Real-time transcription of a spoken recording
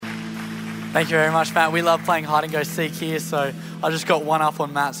Thank you very much, Matt. We love playing hide and go seek here, so I just got one up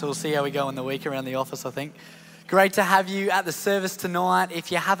on Matt, so we'll see how we go in the week around the office, I think. Great to have you at the service tonight.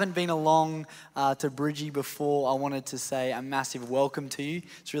 If you haven't been along to Bridgie before, I wanted to say a massive welcome to you.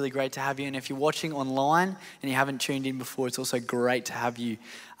 It's really great to have you. And if you're watching online and you haven't tuned in before, it's also great to have you.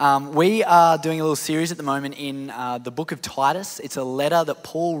 We are doing a little series at the moment in the book of Titus. It's a letter that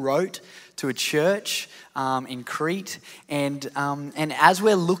Paul wrote to a church in Crete. And as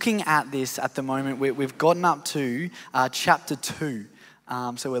we're looking at this at the moment, we've gotten up to chapter 2.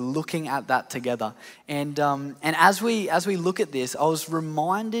 So we're looking at that together. And as we look at this, I was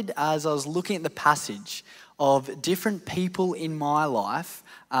reminded as I was looking at the passage of different people in my life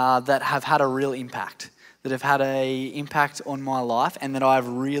that have had a real impact, that have had an impact on my life and that I've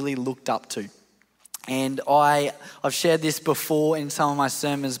really looked up to. And I've shared this before in some of my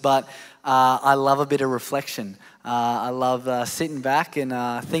sermons, but I love a bit of reflection. I love sitting back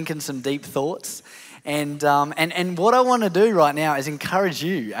and thinking some deep thoughts. And what I want to do right now is encourage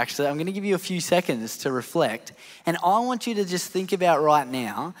you, actually. I'm going to give you a few seconds to reflect. And I want you to just think about right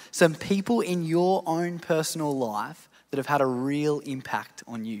now some people in your own personal life that have had a real impact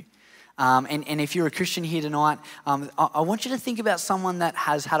on you. And if you're a Christian here tonight, I want you to think about someone that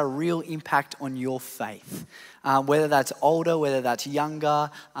has had a real impact on your faith. Whether that's older, whether that's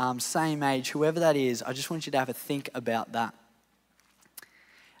younger, same age, whoever that is, I just want you to have a think about that.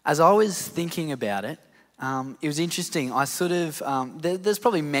 As I was thinking about it, it was interesting. I sort of, there's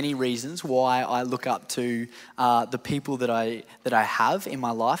probably many reasons why I look up to the people that I have in my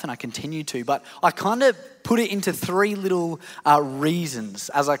life, and I continue to, but I kind of put it into three little reasons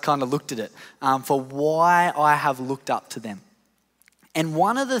as I kind of looked at it for why I have looked up to them. And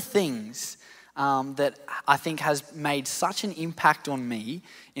one of the things that I think has made such an impact on me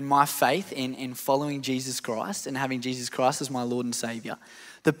in my faith in following Jesus Christ and having Jesus Christ as my Lord and Savior,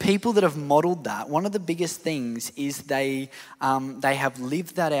 the people that have modeled that, one of the biggest things is they have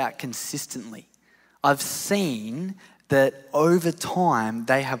lived that out consistently. I've seen that over time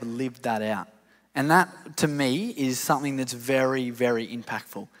they have lived that out. And that, to me, is something that's very, very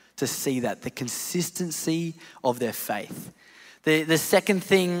impactful, to see that, the consistency of their faith. The second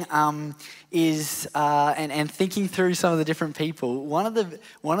thing is, and thinking through some of the different people, one of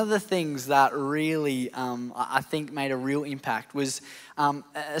the things that really I think made a real impact was,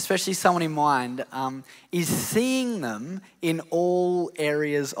 especially someone in mind, is seeing them in all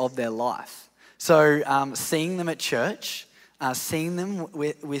areas of their life. So seeing them at church, seeing them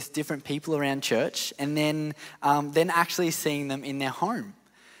with different people around church, and then actually seeing them in their home,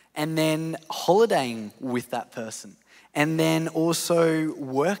 and then holidaying with that person. And then also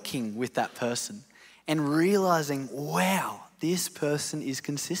working with that person and realizing, wow, this person is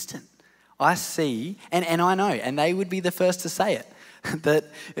consistent. I see, and I know, and they would be the first to say it, that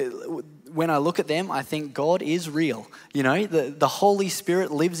when I look at them, I think God is real. You know, the Holy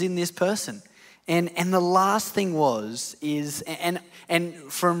Spirit lives in this person. And the last thing is, and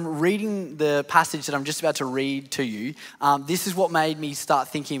from reading the passage that I'm just about to read to you, this is what made me start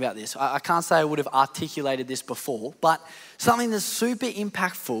thinking about this. I can't say I would have articulated this before, but something that's super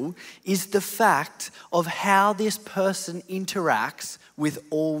impactful is the fact of how this person interacts with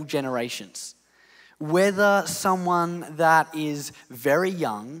all generations. Whether someone that is very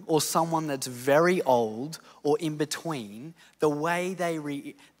young or someone that's very old or in between, the way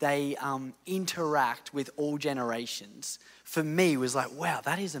they interact with all generations, for me was like, wow,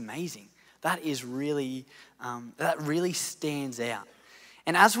 that is amazing. That is really, that really stands out.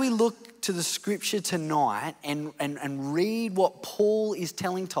 And as we look to the scripture tonight and read what Paul is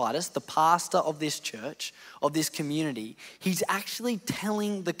telling Titus, the pastor of this church, of this community, he's actually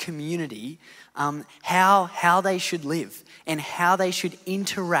telling the community how they should live and how they should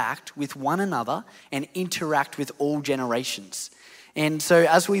interact with one another and interact with all generations. And so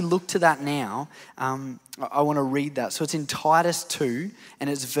as we look to that now, I want to read that. So it's in Titus 2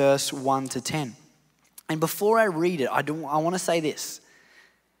 and it's verse 1 to 10. And before I read it, I want to say this.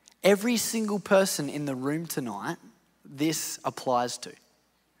 Every single person in the room tonight, this applies to.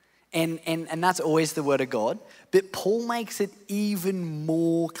 And that's always the word of God. But Paul makes it even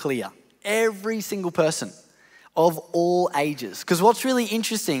more clear. Every single person of all ages. Because what's really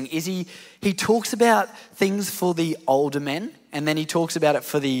interesting is he talks about things for the older men, and then he talks about it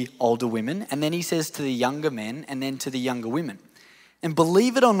for the older women, and then he says to the younger men, and then to the younger women. And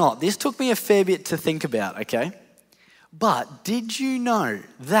believe it or not, this took me a fair bit to think about, okay? But did you know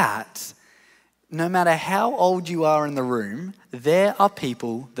that no matter how old you are in the room, there are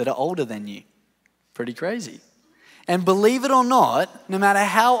people that are older than you? Pretty crazy. And believe it or not, no matter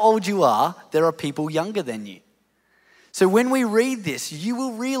how old you are, there are people younger than you. So when we read this, you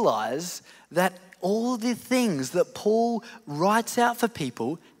will realize that all the things that Paul writes out for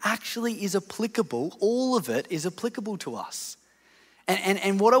people actually is applicable. All of it is applicable to us.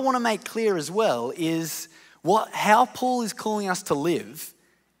 And what I want to make clear as well is how Paul is calling us to live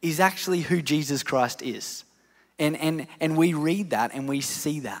is actually who Jesus Christ is. And we read that and we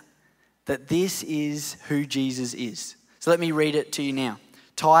see that this is who Jesus is. So let me read it to you now.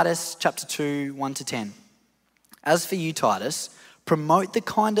 Titus chapter 2, 1-10. As for you, Titus, promote the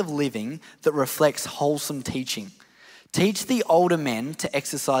kind of living that reflects wholesome teaching. Teach the older men to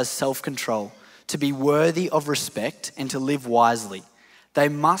exercise self-control, to be worthy of respect and to live wisely. They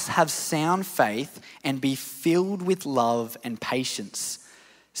must have sound faith and be filled with love and patience.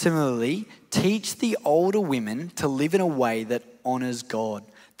 Similarly, teach the older women to live in a way that honors God.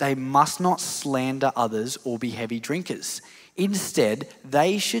 They must not slander others or be heavy drinkers. Instead,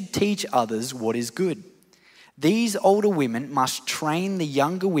 they should teach others what is good. These older women must train the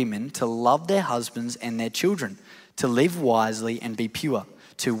younger women to love their husbands and their children, to live wisely and be pure,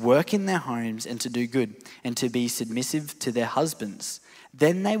 to work in their homes and to do good, and to be submissive to their husbands.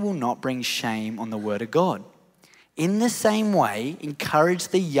 Then they will not bring shame on the word of God. In the same way, encourage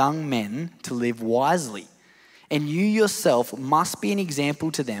the young men to live wisely. And you yourself must be an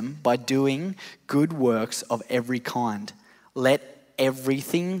example to them by doing good works of every kind. Let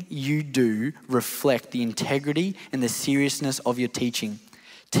everything you do reflect the integrity and the seriousness of your teaching.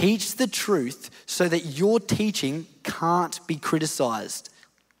 Teach the truth so that your teaching can't be criticized.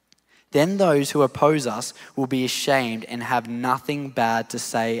 Then those who oppose us will be ashamed and have nothing bad to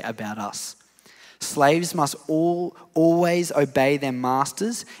say about us. Slaves must always obey their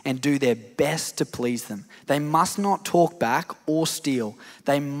masters and do their best to please them. They must not talk back or steal.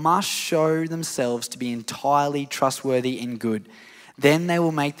 They must show themselves to be entirely trustworthy and good. Then they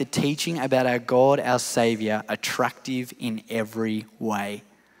will make the teaching about our God, our Savior, attractive in every way.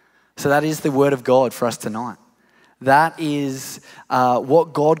 So that is the word of God for us tonight. That is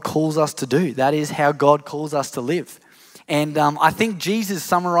what God calls us to do. That is how God calls us to live. And I think Jesus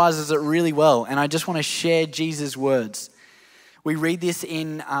summarizes it really well. And I just want to share Jesus' words. We read this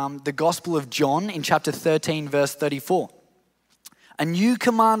in the Gospel of John in chapter 13, verse 34. A new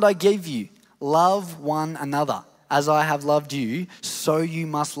command I give you, love one another. As I have loved you, so you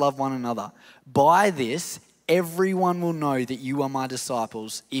must love one another. By this, everyone will know that you are my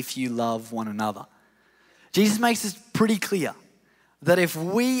disciples if you love one another. Jesus makes it pretty clear that if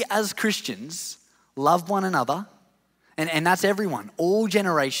we as Christians love one another, and that's everyone, all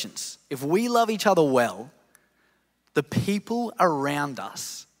generations, if we love each other well, the people around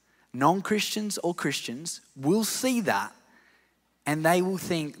us, non-Christians or Christians, will see that and they will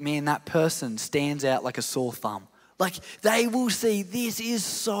think, man, that person stands out like a sore thumb. Like they will see this is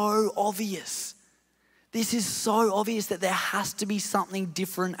so obvious. This is so obvious that there has to be something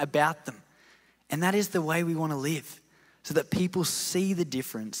different about them. And that is the way we want to live, so that people see the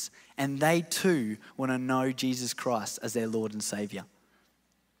difference and they too want to know Jesus Christ as their Lord and Savior.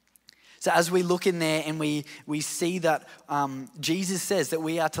 So as we look in there and we see that Jesus says that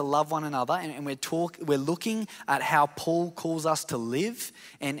we are to love one another, and we're looking at how Paul calls us to live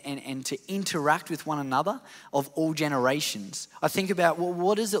and to interact with one another of all generations. I think about, well,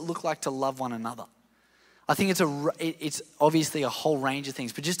 what does it look like to love one another? I think it's obviously a whole range of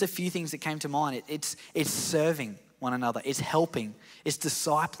things, but just a few things that came to mind. It's serving one another, it's helping, it's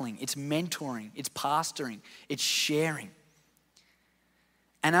discipling, it's mentoring, it's pastoring, it's sharing.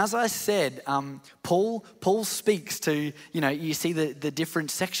 And as I said, Paul speaks to, you see the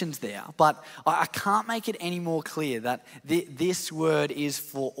different sections there, but I can't make it any more clear that this word is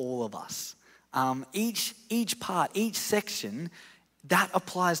for all of us. Each part, each section, that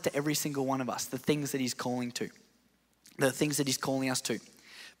applies to every single one of us, the things that he's calling us to.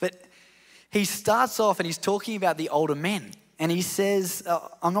 But he starts off and he's talking about the older men. And he says,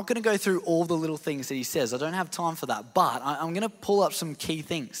 I'm not going to go through all the little things that he says. I don't have time for that. But I'm going to pull up some key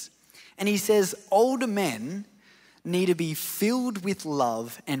things. And he says, older men need to be filled with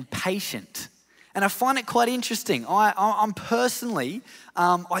love and patient. And I find it quite interesting. I'm personally,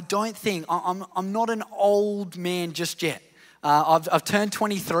 I don't think, I'm not an old man just yet. I've turned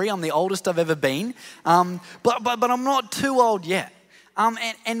 23. I'm the oldest I've ever been. But I'm not too old yet.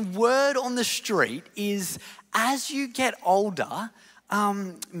 And word on the street is, as you get older,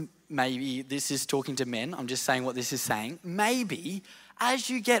 maybe this is talking to men. I'm just saying what this is saying. Maybe as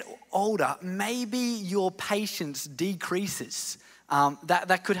you get older, maybe your patience decreases.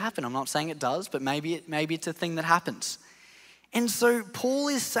 That could happen. I'm not saying it does, but maybe it's a thing that happens. And so Paul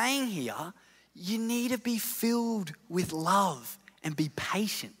is saying here, you need to be filled with love and be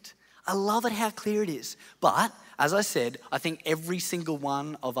patient. I love it how clear it is. But as I said, I think every single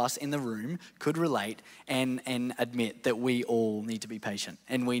one of us in the room could relate and admit that we all need to be patient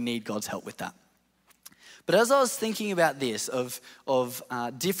and we need God's help with that. But as I was thinking about this, of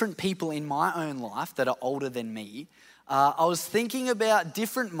different people in my own life that are older than me, I was thinking about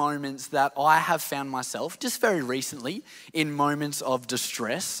different moments that I have found myself just very recently in moments of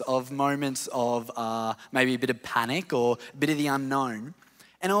distress, of moments of maybe a bit of panic or a bit of the unknown.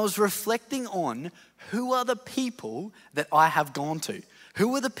 And I was reflecting on who are the people that I have gone to?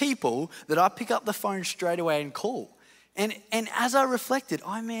 Who are the people that I pick up the phone straight away and call? And as I reflected,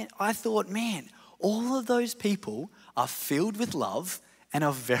 I thought, man, all of those people are filled with love and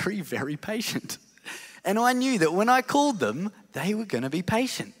are very, very patient. And I knew that when I called them, they were going to be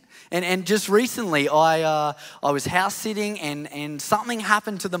patient. And just recently, I was house sitting and something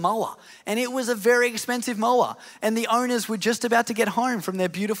happened to the mower. And it was a very expensive mower. And the owners were just about to get home from their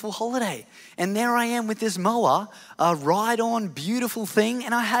beautiful holiday. And there I am with this mower, a ride-on beautiful thing,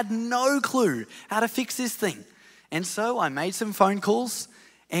 and I had no clue how to fix this thing. And so I made some phone calls,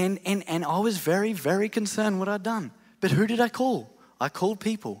 and I was very, very concerned what I'd done. But who did I call? I called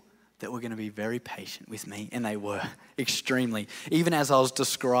people that were going to be very patient with me, and they were extremely. Even as I was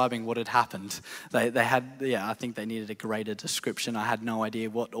describing what had happened, they had, I think they needed a greater description. I had no idea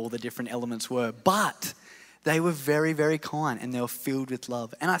what all the different elements were, but they were very, very kind, and they were filled with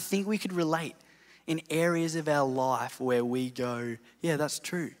love. And I think we could relate in areas of our life where we go, yeah, that's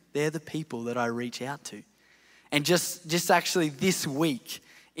true. They're the people that I reach out to. And just actually this week,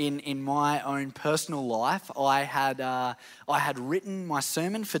 in my own personal life, I had written my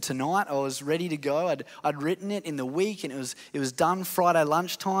sermon for tonight. I was ready to go. I'd written it in the week, and it was done Friday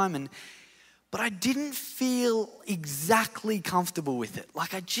lunchtime. But I didn't feel exactly comfortable with it.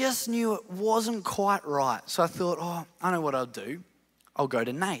 Like I just knew it wasn't quite right. So I thought, I know what I'll do. I'll go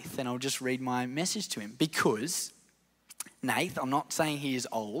to Nath and I'll just read my message to him, because Nath, I'm not saying he is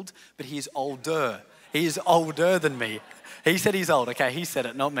old, but he is older. He is older than me. He said he's old. Okay, he said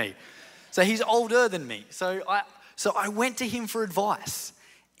it, not me. So he's older than me. So I went to him for advice.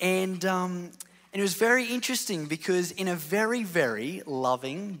 And it was very interesting because in a very, very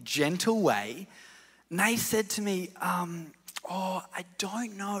loving, gentle way, Nay said to me, I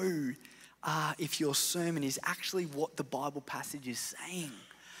don't know if your sermon is actually what the Bible passage is saying.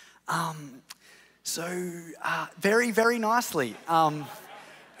 Very, very nicely.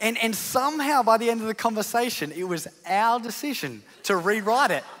 And somehow by the end of the conversation, it was our decision to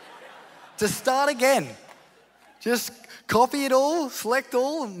rewrite it, to start again. Just copy it all, select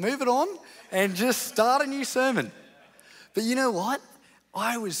all, and move it on, and just start a new sermon. But you know what?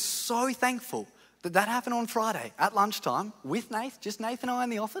 I was so thankful that happened on Friday at lunchtime with Nath, just Nath and I in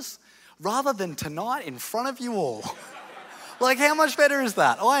the office, rather than tonight in front of you all. Like, how much better is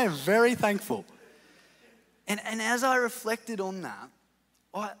that? I am very thankful. And as I reflected on that,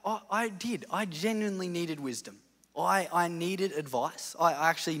 I genuinely needed wisdom. I needed advice. I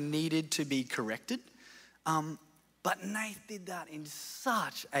actually needed to be corrected. But Nath did that in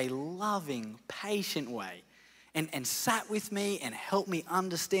such a loving, patient way and sat with me and helped me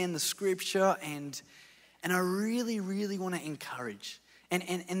understand the scripture. And I really, really want to encourage.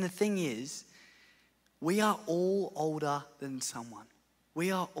 And the thing is, we are all older than someone. We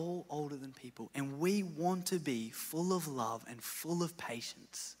are all older than people, and we want to be full of love and full of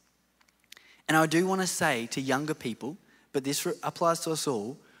patience. And I do want to say to younger people, but this applies to us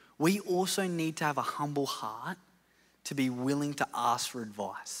all, we also need to have a humble heart to be willing to ask for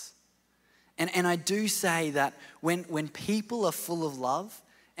advice. And I do say that when people are full of love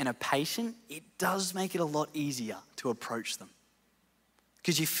and are patient, it does make it a lot easier to approach them,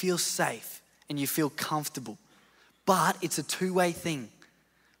 because you feel safe and you feel comfortable. But it's a two-way thing.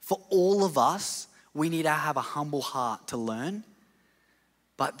 For all of us, we need to have a humble heart to learn,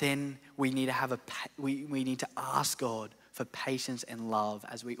 but then we need to we need to ask God for patience and love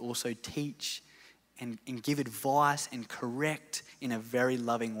as we also teach and give advice and correct in a very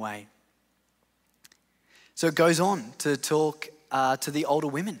loving way. So it goes on to talk to the older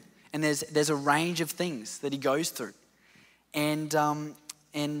women, and there's a range of things that he goes through, and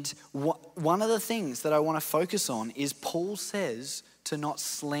one of the things that I want to focus on is Paul says to not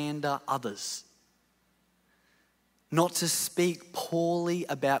slander others, not to speak poorly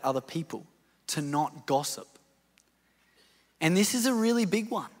about other people, to not gossip. And this is a really big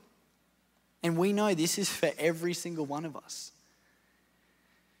one. And we know this is for every single one of us.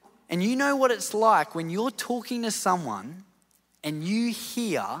 And you know what it's like when you're talking to someone and you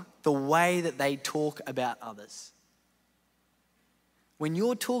hear the way that they talk about others. When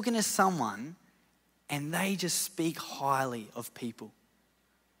you're talking to someone and they just speak highly of people.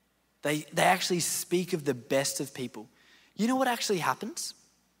 They actually speak of the best of people. You know what actually happens?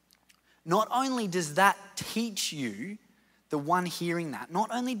 Not only does that teach you, the one hearing that, not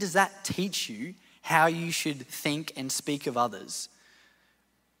only does that teach you how you should think and speak of others,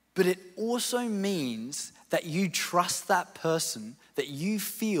 but it also means that you trust that person, that you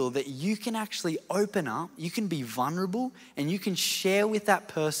feel that you can actually open up, you can be vulnerable, and you can share with that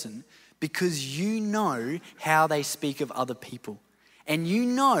person because you know how they speak of other people. And you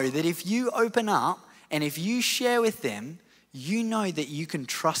know that if you open up and if you share with them, you know that you can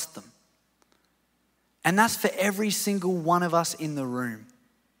trust them. And that's for every single one of us in the room.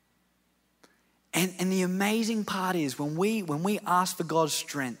 And the amazing part is when we ask for God's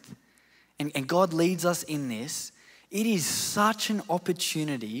strength and God leads us in this, it is such an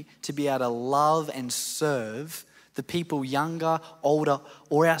opportunity to be able to love and serve the people younger, older,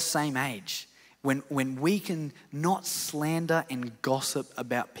 or our same age. When we can not slander and gossip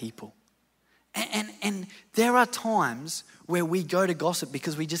about people. And there are times where we go to gossip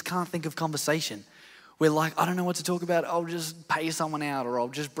because we just can't think of conversation. We're like, I don't know what to talk about. I'll just pay someone out or I'll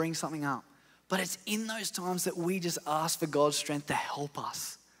just bring something up. But it's in those times that we just ask for God's strength to help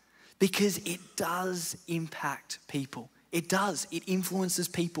us. Because it does impact people. It does. It influences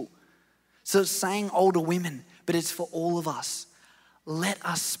people. So it's saying older women, but it's for all of us. Let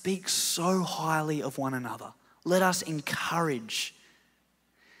us speak so highly of one another. Let us encourage.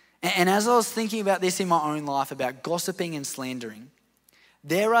 And as I was thinking about this in my own life, about gossiping and slandering,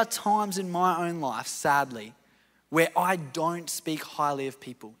 there are times in my own life, sadly, where I don't speak highly of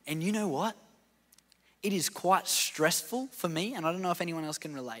people. And you know what? It is quite stressful for me, and I don't know if anyone else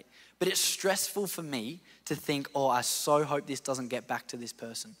can relate, but it's stressful for me to think, oh, I so hope this doesn't get back to this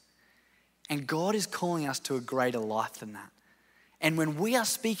person. And God is calling us to a greater life than that. And when we are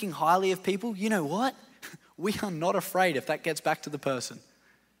speaking highly of people, you know what? We are not afraid if that gets back to the person.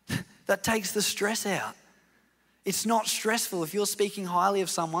 That takes the stress out. It's not stressful if you're speaking highly of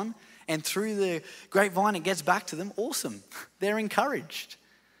someone and through the grapevine it gets back to them. Awesome. They're encouraged.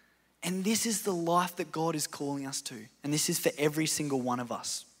 And this is the life that God is calling us to. And this is for every single one of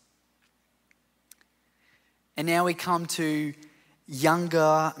us. And now we come to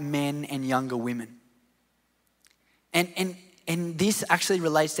younger men and younger women. And this actually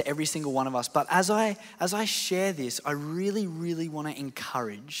relates to every single one of us. But as I share this, I really, really want to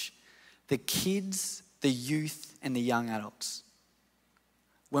encourage the kids, the youth, and the young adults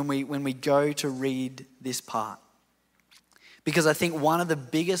when we go to read this part. Because I think one of the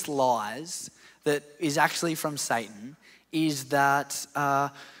biggest lies that is actually from Satan is that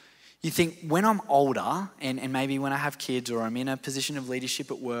you think when I'm older and maybe when I have kids or I'm in a position of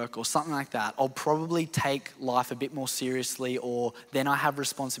leadership at work or something like that, I'll probably take life a bit more seriously, or then I have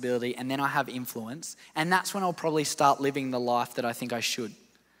responsibility and then I have influence. And that's when I'll probably start living the life that I think I should.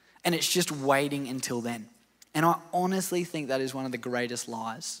 And it's just waiting until then. And I honestly think that is one of the greatest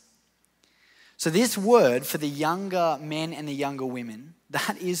lies. So this word for the younger men and the younger women,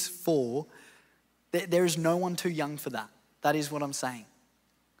 that is for, there is no one too young for that. That is what I'm saying.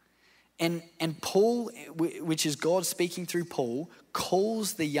 And Paul, which is God speaking through Paul,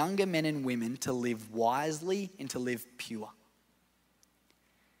 calls the younger men and women to live wisely and to live pure.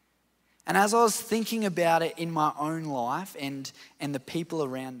 And as I was thinking about it in my own life and the people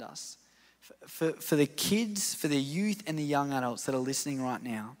around us, for the kids, for the youth and the young adults that are listening right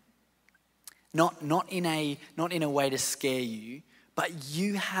now, not in a way to scare you, but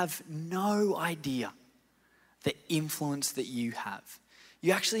you have no idea the influence that you have.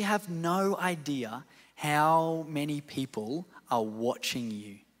 You actually have no idea how many people are watching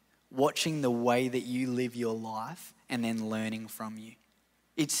you, watching the way that you live your life and then learning from you.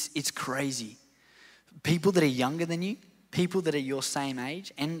 It's crazy. People that are younger than you, people that are your same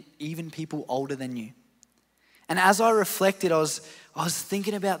age, and even people older than you. And as I reflected, I was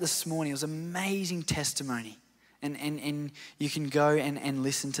thinking about this morning. It was an amazing testimony. And you can go and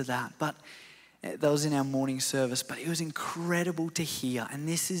listen to that. But that was in our morning service. But it was incredible to hear. And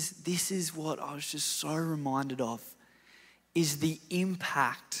this is what I was just so reminded of, is the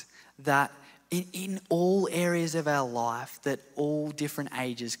impact that in all areas of our life, that all different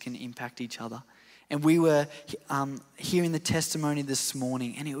ages can impact each other. And we were hearing the testimony this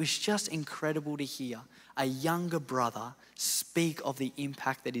morning, and it was just incredible to hear a younger brother speak of the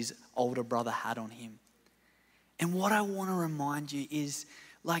impact that his older brother had on him. And what I want to remind you is,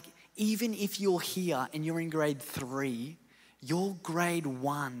 like, even if you're here and you're in grade 3, your grade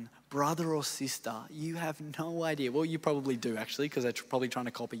 1 brother or sister, you have no idea. Well, you probably do actually, because they're probably trying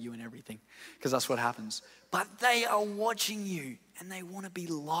to copy you and everything, because that's what happens. But they are watching you and they want to be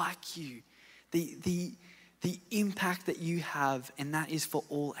like you. The The impact that you have, and that is for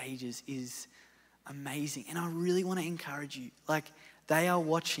all ages, is amazing. And I really want to encourage you. Like, they are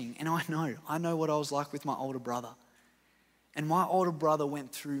watching, and I know what I was like with my older brother. And my older brother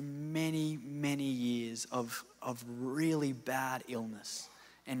went through many, many years of really bad illness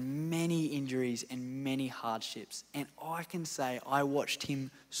and many injuries and many hardships. And I can say I watched him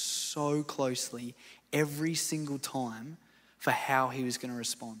so closely every single time for how he was going to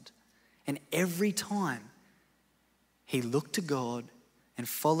respond. And every time he looked to God and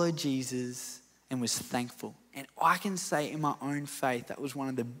followed Jesus and was thankful. And I can say in my own faith, that was one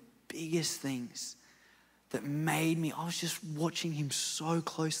of the biggest things that made me, I was just watching him so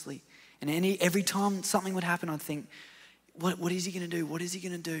closely. And every time something would happen, I'd think, what is he going to do? What is he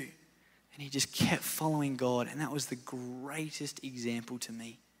going to do? And he just kept following God. And that was the greatest example to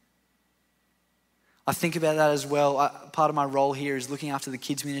me. I think about that as well. Part of my role here is looking after the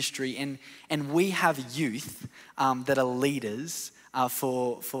kids ministry, and we have youth that are leaders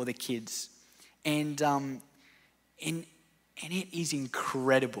for the kids, and it is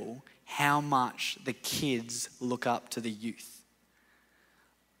incredible how much the kids look up to the youth.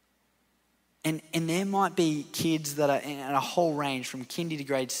 And there might be kids that are in a whole range from kindy to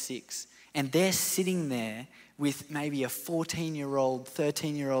grade 6, and they're sitting there with maybe a 14-year-old,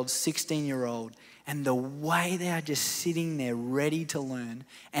 13-year-old, 16-year-old, and the way they are just sitting there ready to learn,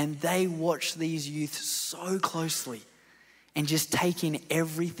 and they watch these youth so closely and just take in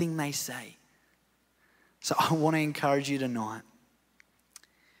everything they say. So I want to encourage you tonight,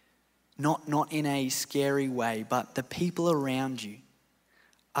 not in a scary way, but the people around you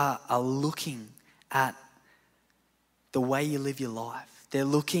are looking at the way you live your life. They're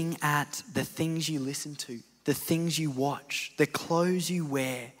looking at the things you listen to, the things you watch, the clothes you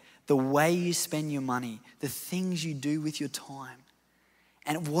wear, the way you spend your money, the things you do with your time.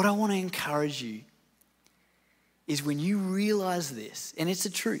 And what I want to encourage you is when you realize this, and it's the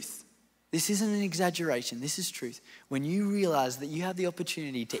truth, this isn't an exaggeration, this is truth. When you realize that you have the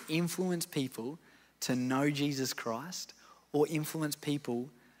opportunity to influence people to know Jesus Christ, or influence people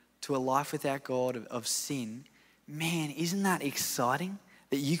to a life without God of sin, man, isn't that exciting?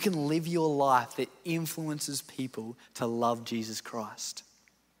 That you can live your life that influences people to love Jesus Christ.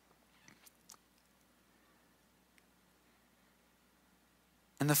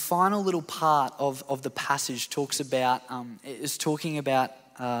 And the final little part of the passage talks about, is talking about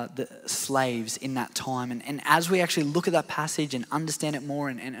the slaves in that time. And as we actually look at that passage and understand it more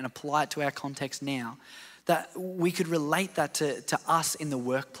and apply it to our context now, that we could relate that to us in the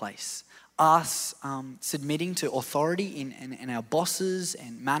workplace. Us submitting to authority in our bosses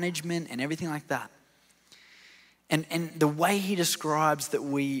and management and everything like that. And the way he describes that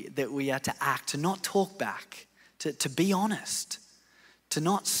we are to act, to not talk back, to be honest, to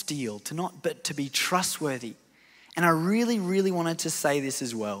not steal, but to be trustworthy. And I really, really wanted to say this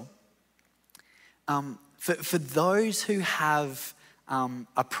as well. For those who have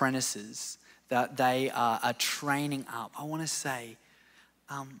apprentices that they are training up, I want to say,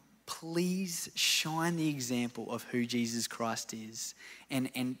 please shine the example of who Jesus Christ is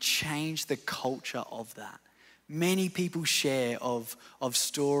and change the culture of that. Many people share of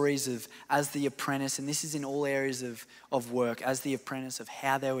stories of as the apprentice, and this is in all areas of work, as the apprentice, of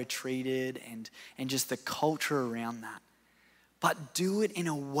how they were treated and just the culture around that. But do it in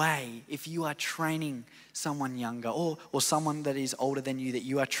a way, if you are training someone younger or someone that is older than you that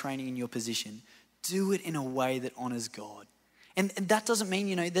you are training in your position, do it in a way that honors God. And that doesn't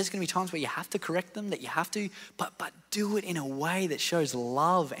mean, there's going to be times where you have to correct them, that you have to, but do it in a way that shows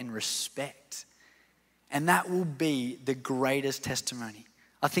love and respect. And that will be the greatest testimony.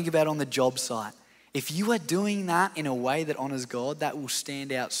 I think about on the job site. If you are doing that in a way that honors God, that will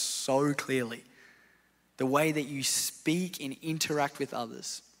stand out so clearly. The way that you speak and interact with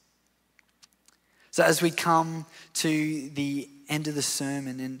others. So as we come to the end of the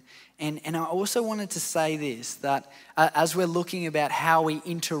sermon, and I also wanted to say this, that as we're looking about how we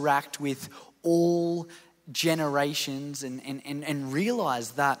interact with all generations and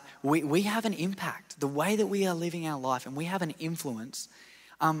realize that we have an impact, the way that we are living our life, and we have an influence.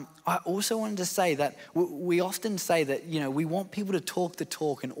 I also wanted to say that we often say that, we want people to talk the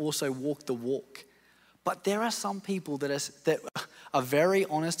talk and also walk the walk. But there are some people that are very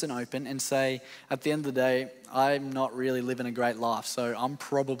honest and open and say, at the end of the day, I'm not really living a great life, so I'm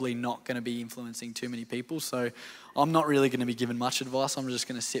probably not going to be influencing too many people, so I'm not really going to be given much advice, I'm just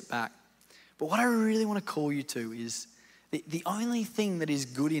going to sit back. But what I really want to call you to is the only thing that is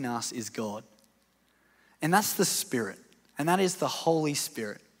good in us is God. And that's the Spirit. And that is the Holy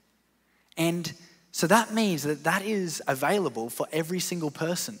Spirit. And So that means that is available for every single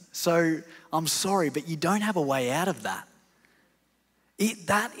person. So I'm sorry, but you don't have a way out of that.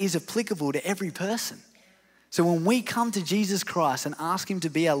 That is applicable to every person. So when we come to Jesus Christ and ask him to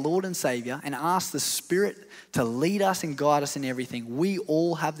be our Lord and Savior and ask the Spirit to lead us and guide us in everything, we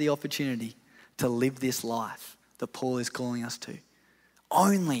all have the opportunity to live this life that Paul is calling us to.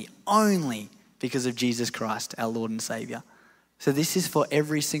 Only because of Jesus Christ, our Lord and Savior. So this is for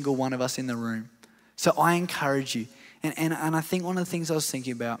every single one of us in the room. So I encourage you. And I think one of the things I was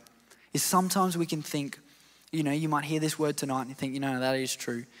thinking about is sometimes we can think, you might hear this word tonight and you think, that is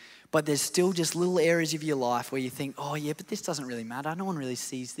true. But there's still just little areas of your life where you think, oh yeah, but this doesn't really matter. No one really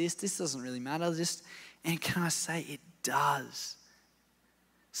sees this. This doesn't really matter. And can I say it does?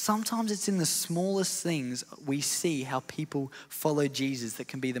 Sometimes it's in the smallest things we see how people follow Jesus that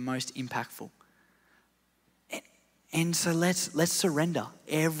can be the most impactful. And so let's surrender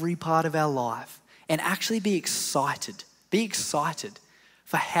every part of our life and actually be excited. Be excited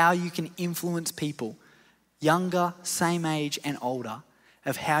for how you can influence people, younger, same age and older,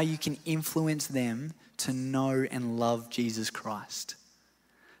 of how you can influence them to know and love Jesus Christ.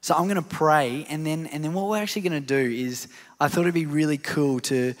 So I'm going to pray, and then what we're actually going to do is, I thought it'd be really cool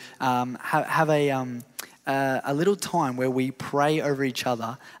to have a little time where we pray over each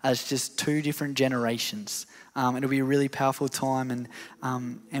other as just two different generations. It'll be a really powerful time, and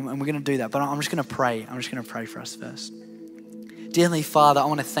we're going to do that. But I'm just going to pray. I'm just going to pray for us first. Dear Heavenly Father, I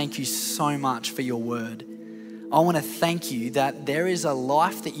want to thank you so much for your word. I want to thank you that there is a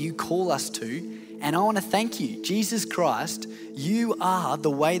life that you call us to, and I want to thank you, Jesus Christ, you are the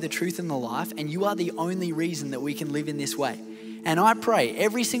way, the truth, and the life, and you are the only reason that we can live in this way. And I pray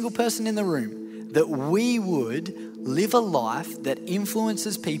every single person in the room that we would live a life that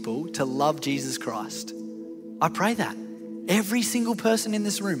influences people to love Jesus Christ. I pray that. Every single person in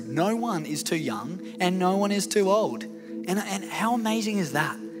this room, no one is too young and no one is too old. And how amazing is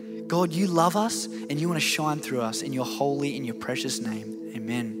that? God, you love us and you want to shine through us in your holy and your precious name.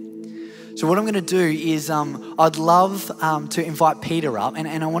 Amen. So what I'm going to do is I'd love to invite Peter up, and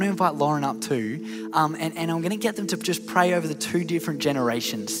I want to invite Lauren up too. And I'm going to get them to just pray over the two different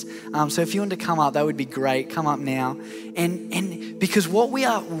generations. So if you want to come up, that would be great. Come up now. And because what we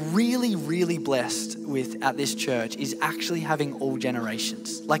are really, really blessed with at this church is actually having all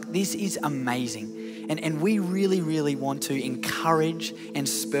generations. Like, this is amazing. And we really, really want to encourage and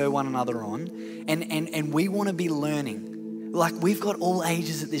spur one another on. And we want to be learning. Like, we've got all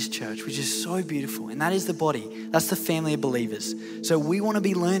ages at this church, which is so beautiful. And that is the body. That's the family of believers. So we want to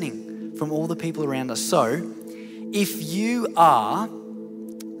be learning from all the people around us. So if you are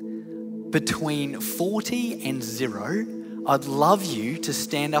between 40 and 0, I'd love you to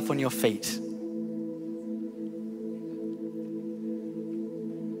stand up on your feet.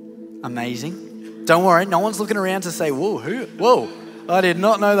 Amazing. Don't worry, no one's looking around to say, whoa, who? Whoa, I did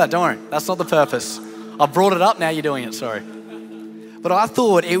not know that. Don't worry, that's not the purpose. I brought it up, now you're doing it, sorry. But I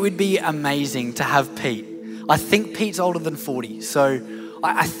thought it would be amazing to have Pete. I think Pete's older than 40, so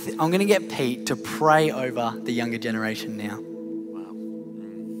I'm going to get Pete to pray over the younger generation now.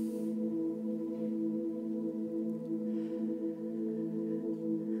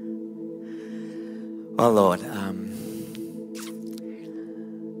 Oh Lord,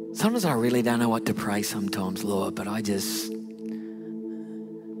 sometimes I really don't know what to pray sometimes, Lord, but I just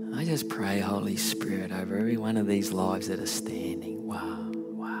pray, Holy Spirit, over every one of these lives that are standing. Wow.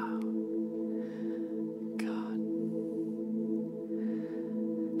 God.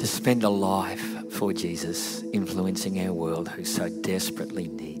 To spend a life for Jesus, influencing our world who so desperately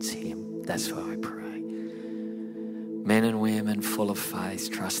needs him. That's why I pray. Men and women full of faith,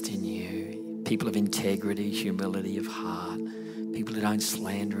 trust in you. People of integrity, humility of heart. People who don't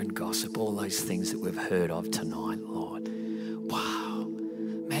slander and gossip. All those things that we've heard of tonight, Lord. Wow.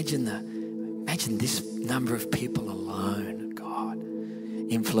 Imagine this number of people alone, God,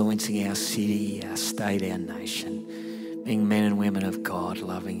 influencing our city, our state, our nation, being men and women of God,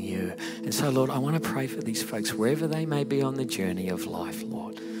 loving you. And so, Lord, I want to pray for these folks, wherever they may be on the journey of life,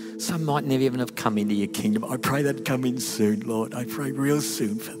 Lord. Some might never even have come into your kingdom. I pray they'd come in soon, Lord. I pray real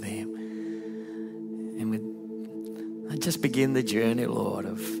soon for them. And just begin the journey, Lord,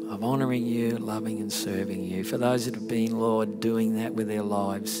 of honouring you, loving and serving you. For those that have been, Lord, doing that with their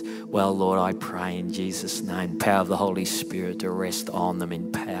lives, well, Lord, I pray in Jesus' name, power of the Holy Spirit to rest on them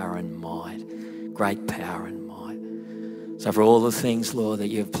in power and might, great power and might. So for all the things, Lord, that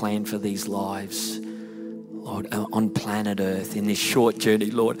you have planned for these lives, Lord, on planet Earth, in this short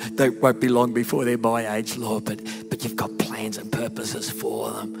journey, Lord, they won't be long before they're my age, Lord, but you've got plans and purposes for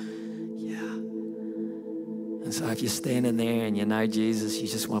them. And And so if you're standing there and you know Jesus, you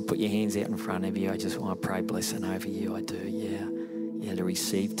just want to put your hands out in front of you. I just want to pray blessing over you. I do, yeah. Yeah, to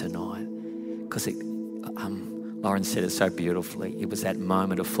receive tonight. Because Lauren said it so beautifully. It was that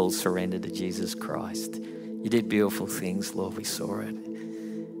moment of full surrender to Jesus Christ. You did beautiful things, Lord. We saw it.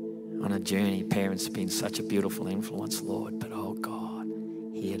 On a journey, parents have been such a beautiful influence, Lord. But oh God,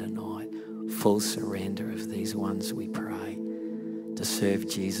 here tonight, full surrender of these ones, we pray, to serve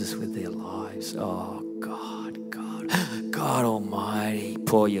Jesus with their lives. Oh God, God Almighty,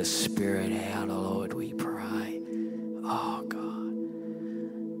 pour your Spirit out, oh Lord, we pray. Oh God.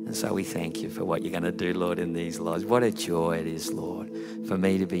 And so we thank you for what you're going to do, Lord, in these lives. What a joy it is, Lord, for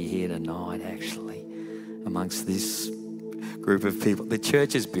me to be here tonight, actually, amongst this group of people. The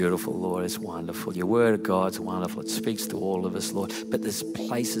church is beautiful, Lord. It's wonderful. Your word of God's wonderful. It speaks to all of us, Lord. But there's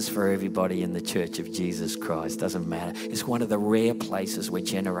places for everybody in the church of Jesus Christ. Doesn't matter. It's one of the rare places where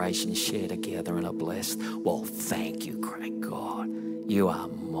generations share together and are blessed. Well, thank you, great God. You are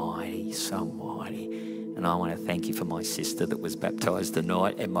mighty, so mighty. And I want to thank you for my sister that was baptised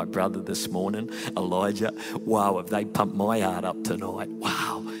tonight and my brother this morning, Elijah. Wow, have they pumped my heart up tonight.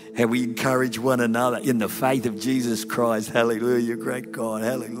 Wow, how we encourage one another in the faith of Jesus Christ. Hallelujah, great God,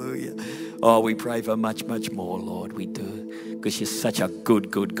 hallelujah. Oh, we pray for much, much more, Lord, we do. Because you're such a good,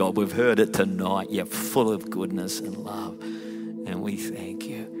 good God. We've heard it tonight. You're full of goodness and love. And we thank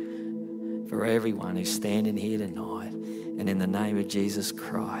you for everyone who's standing here tonight. And in the name of Jesus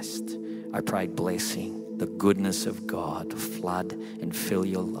Christ, I pray blessing, the goodness of God to flood and fill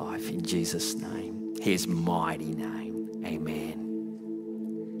your life in Jesus' name, his mighty name.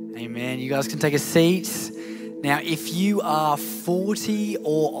 Amen. Amen. You guys can take a seat. Now, if you are 40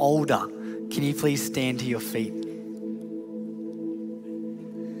 or older, can you please stand to your feet?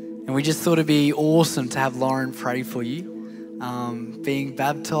 And we just thought it'd be awesome to have Lauren pray for you. Being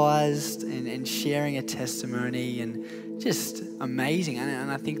baptized and sharing a testimony and just amazing.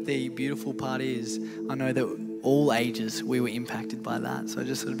 And I think the beautiful part is I know that all ages we were impacted by that. So I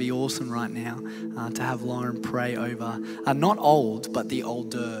just thought it'd be awesome right now to have Lauren pray over, not old, but the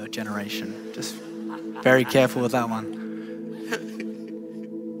older generation. Just very careful with that one.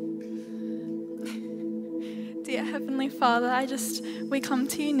 Dear Heavenly Father, we come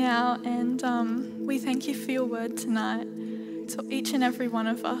to you now and we thank you for your word tonight to each and every one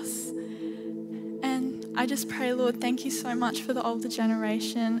of us. And I just pray, Lord, thank you so much for the older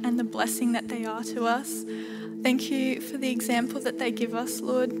generation and the blessing that they are to us. Thank you for the example that they give us,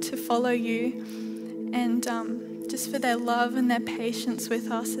 Lord, to follow you, and just for their love and their patience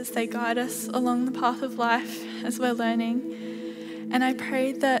with us as they guide us along the path of life as we're learning. And I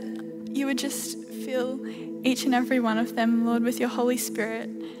pray that you would just fill each and every one of them, Lord, with your Holy Spirit.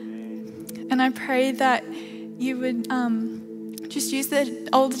 And I pray that you would just use the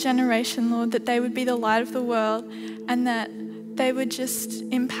older generation, Lord, that they would be the light of the world and that they would just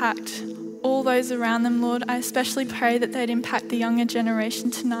impact all those around them, Lord. I especially pray that they'd impact the younger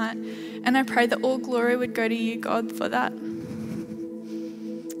generation tonight. And I pray that all glory would go to you, God, for that.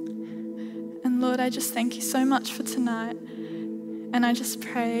 And Lord, I just thank you so much for tonight. And I just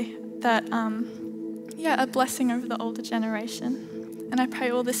pray that, a blessing over the older generation. And I pray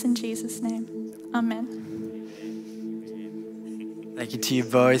all this in Jesus' name. Amen. Thank you to you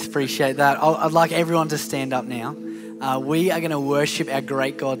both. Appreciate that. I'd like everyone to stand up now. We are going to worship our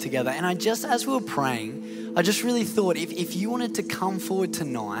great God together. And as we were praying, I just really thought if you wanted to come forward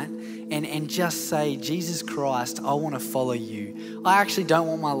tonight and just say, Jesus Christ, I want to follow you. I actually don't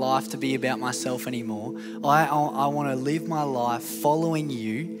want my life to be about myself anymore. I want to live my life following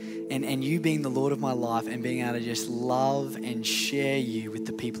you and you being the Lord of my life and being able to just love and share you with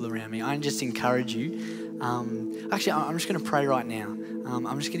the people around me. I just encourage you. I'm just going to pray right now.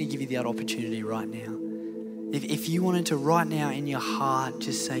 I'm just going to give you that opportunity right now. If you wanted to right now in your heart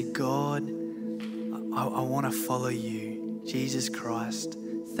just say, God, I want to follow you. Jesus Christ,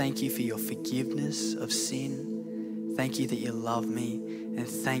 thank you for your forgiveness of sin. Thank you that you love me. And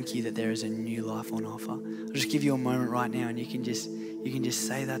thank you that there is a new life on offer. I'll just give you a moment right now and you can just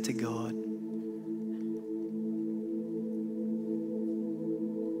say that to God.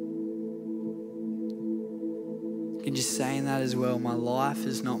 You can just say in that as well, my life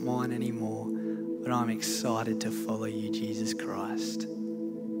is not mine anymore, but I'm excited to follow you, Jesus Christ.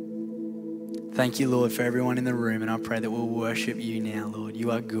 Thank you, Lord, for everyone in the room, and I pray that we'll worship you now, Lord.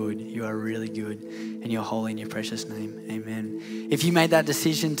 You are good, you are really good, and you're holy in your precious name. Amen. If you made that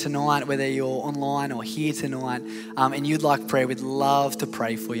decision tonight, whether you're online or here tonight, and you'd like prayer, we'd love to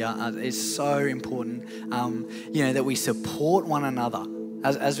pray for you. It's so important, that we support one another,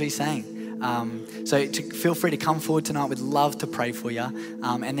 as we sang. So feel free to come forward tonight. We'd love to pray for you.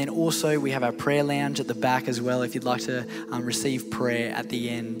 And then also we have our prayer lounge at the back as well. If you'd like to receive prayer at the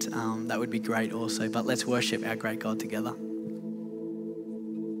end, that would be great also. But let's worship our great God together.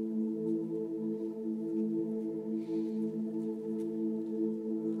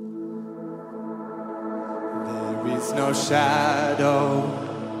 There is no shadow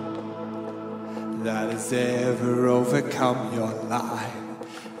that has ever overcome your life.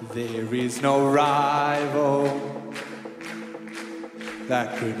 There is no rival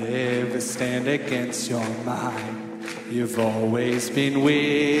that could ever stand against your mind. You've always been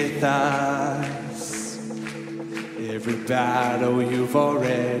with us. Every battle you've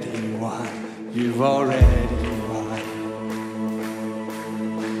already won. You've already won.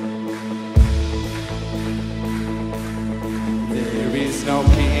 There is no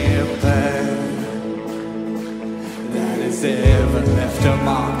killer that has ever left a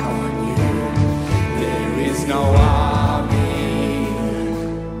mark on you. There is no army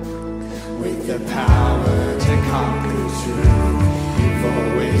with the power to conquer truth. You've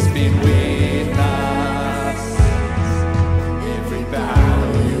always been with us. Every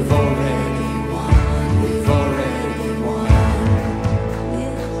battle you've already won. You've already won.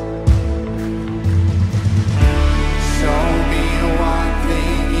 Show me one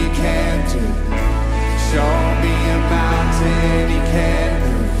thing you can do. Show me a mountain he can't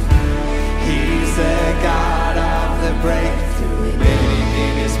move. He's the God of the breakthrough.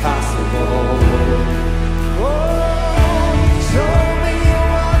 Anything is possible.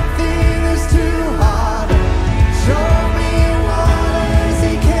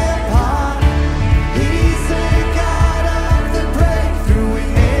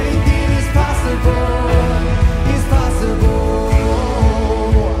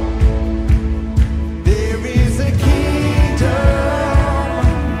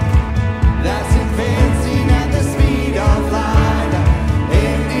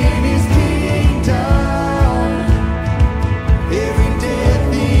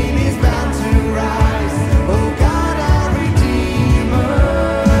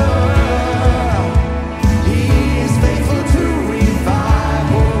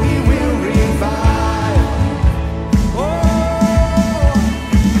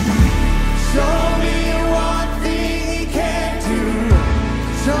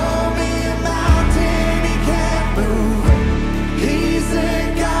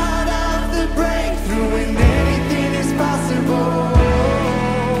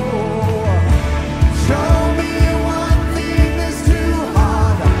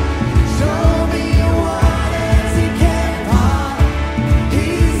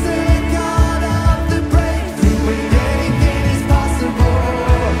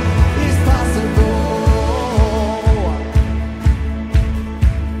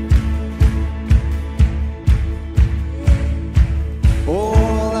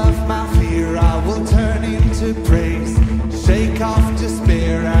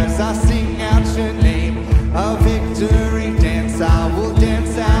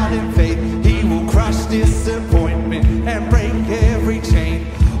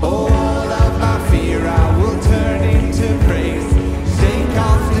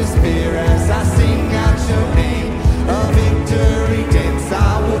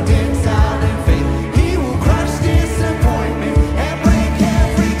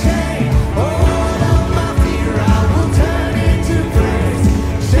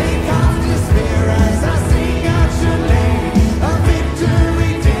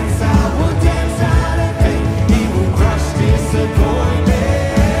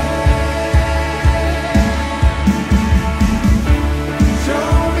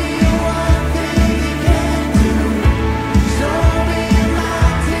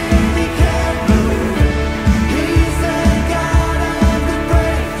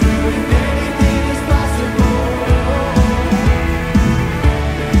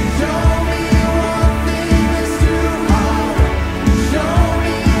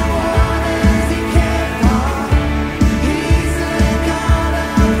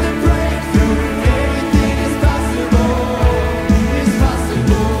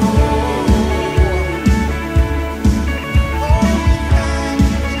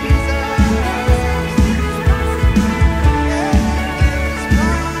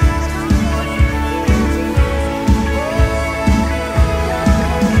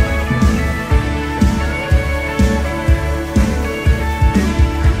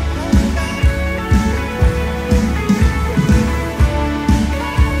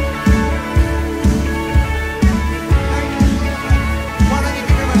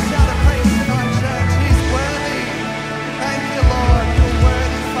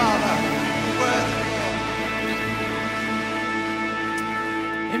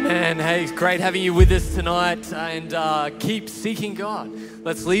 Hey, it's great having you with us tonight, and keep seeking God.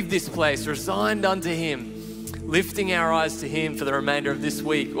 Let's leave this place resigned unto Him, lifting our eyes to Him for the remainder of this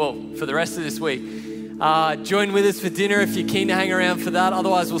week, well, for the rest of this week. Join with us for dinner if you're keen to hang around for that.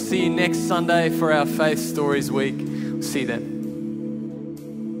 Otherwise, we'll see you next Sunday for our Faith Stories week. We'll see you then.